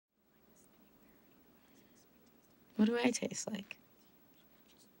What do I taste like?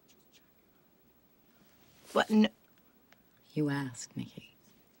 What? No. You asked, Nikki.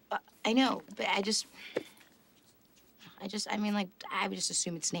 I know, but I mean, like, I would just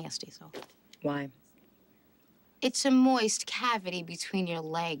assume it's nasty, so. Why? It's a moist cavity between your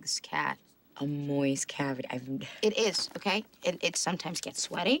legs, Kat. A moist cavity. It is, okay? It sometimes gets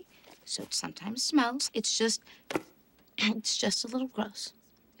sweaty, so it sometimes smells. It's just a little gross.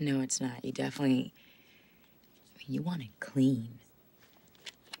 No, it's not. You definitely, you want it clean.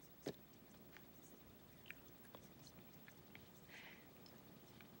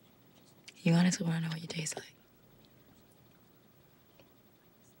 You honestly want to know what you taste like?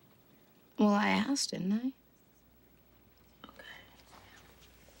 Well, I asked, didn't I?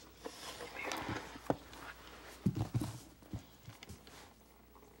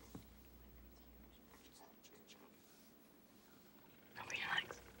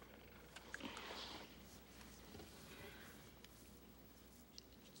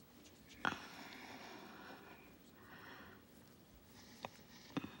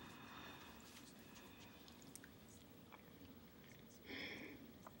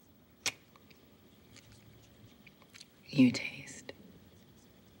 You taste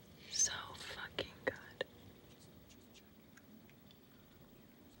so fucking good.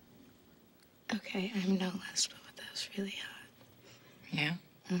 Okay, I'm no less, but that was really hot. Yeah?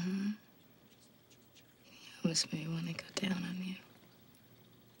 Mm-hmm. You almost made me want to go down on you.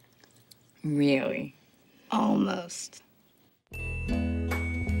 Really? Almost.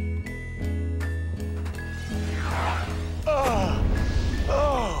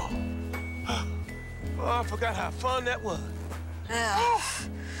 Oh, I forgot how fun that was. Yeah,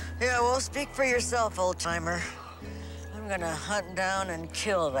 well, speak for yourself, old-timer. I'm gonna hunt down and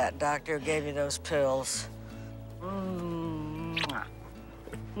kill that doctor who gave you those pills. Mwah.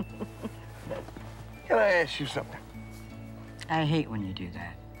 Can I ask you something? I hate when you do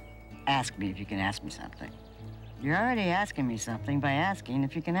that. Ask me if you can ask me something. You're already asking me something by asking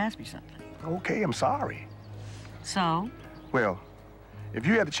if you can ask me something. Okay, I'm sorry. So? Well, if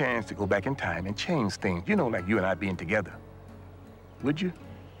you had a chance to go back in time and change things, you know, like you and I being together, would you?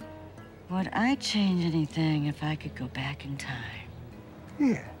 Would I change anything if I could go back in time?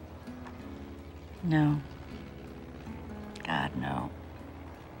 Yeah. No. God, no.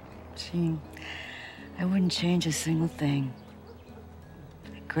 See, I wouldn't change a single thing.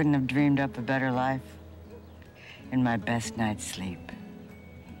 I couldn't have dreamed up a better life in my best night's sleep.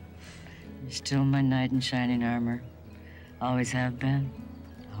 You're still my knight in shining armor. Always have been,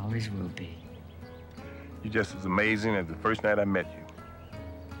 always will be. You're just as amazing as the first night I met you.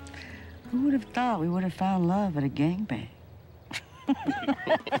 Who would have thought we would have found love at a gangbang?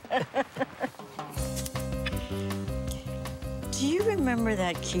 Do you remember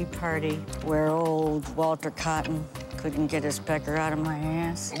that key party where old Walter Cotton couldn't get his pecker out of my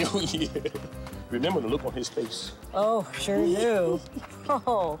ass? Oh, yeah. Remember the look on his face? Oh, sure do.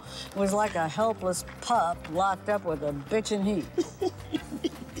 Oh, it was like a helpless pup locked up with a bitchin' heat.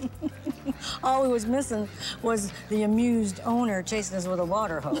 All he was missing was the amused owner chasing us with a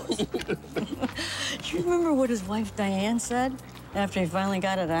water hose. You remember what his wife Diane said after he finally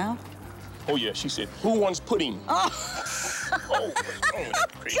got it out? Oh, yeah, she said, who wants pudding? Oh, oh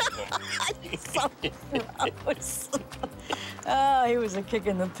crazy oh, he was a kick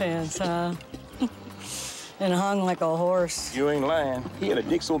in the pants, huh? And hung like a horse. You ain't lying. He had a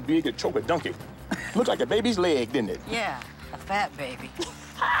dick so big it'd choke a donkey. Looked like a baby's leg, didn't it? Yeah, a fat baby.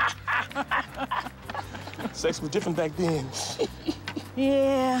 Sex was different back then.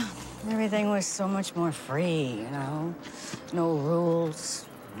 Yeah, everything was so much more free, you know? No rules,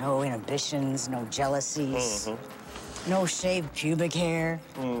 no inhibitions, no jealousies, no shaved pubic hair.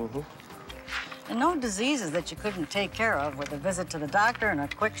 And no diseases that you couldn't take care of with a visit to the doctor and a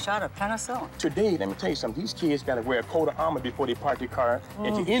quick shot of penicillin. Today, let me tell you something. These kids got to wear a coat of armor before they park their car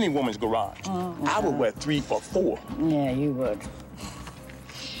into any woman's garage. I would wear 3 or 4. Yeah, you would.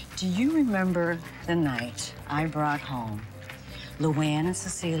 Do you remember the night I brought home Luann and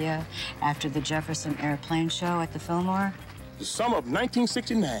Cecilia after the Jefferson Airplane Show at the Fillmore? The summer of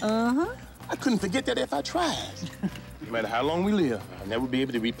 1969. I couldn't forget that if I tried. No matter how long we live, I'll never be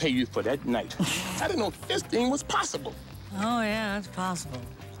able to repay you for that night. I didn't know this thing was possible. Oh, yeah, it's possible.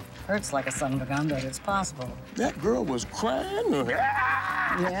 Hurts like a son of a gun, but it's possible. That girl was crying.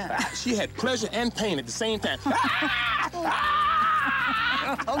 Yeah. She had pleasure and pain at the same time.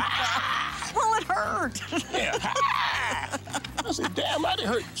 Well, it hurt. Yeah. I said, damn, I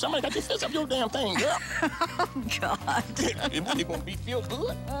didn't hurt. Somebody got your fist up your damn thing, girl. Oh, God. It really gonna be feel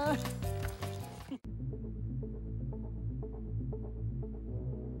good.